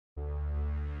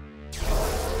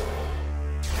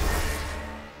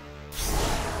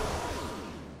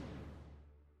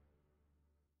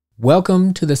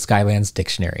Welcome to the Skylands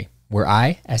Dictionary, where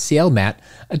I, SCL Matt,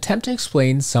 attempt to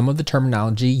explain some of the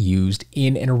terminology used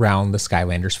in and around the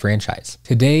Skylanders franchise.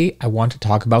 Today, I want to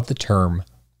talk about the term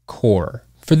core.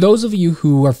 For those of you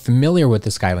who are familiar with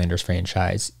the Skylanders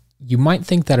franchise, you might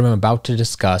think that I'm about to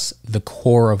discuss the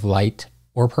core of light,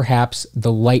 or perhaps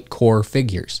the light core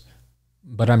figures,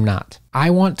 but I'm not. I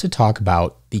want to talk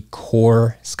about the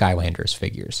Core Skylanders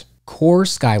figures. Core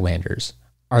Skylanders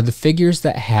are the figures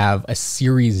that have a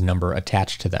series number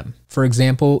attached to them. For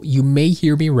example, you may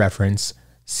hear me reference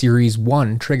Series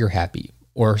 1 Trigger Happy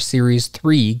or Series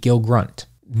 3 Gil Grunt.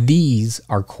 These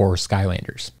are Core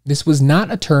Skylanders. This was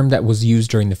not a term that was used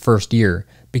during the first year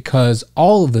because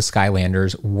all of the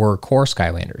Skylanders were Core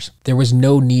Skylanders. There was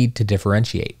no need to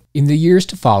differentiate. In the years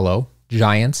to follow,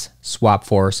 Giants, Swap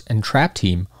Force, and Trap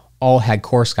Team all had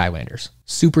Core Skylanders.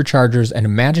 Superchargers and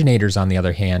Imaginators, on the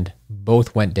other hand,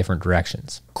 both went different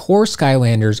directions. Core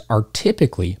Skylanders are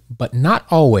typically, but not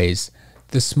always,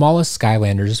 the smallest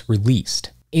Skylanders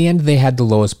released, and they had the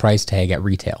lowest price tag at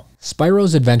retail.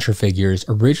 Spyro's Adventure figures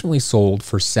originally sold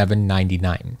for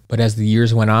 $7.99, but as the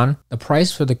years went on, the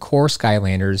price for the Core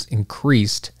Skylanders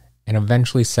increased and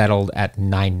eventually settled at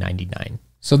 $9.99.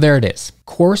 So there it is.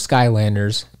 Core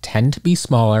Skylanders tend to be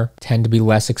smaller, tend to be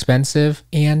less expensive,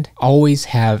 and always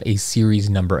have a series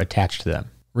number attached to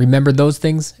them. Remember those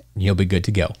things, and you'll be good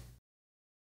to go.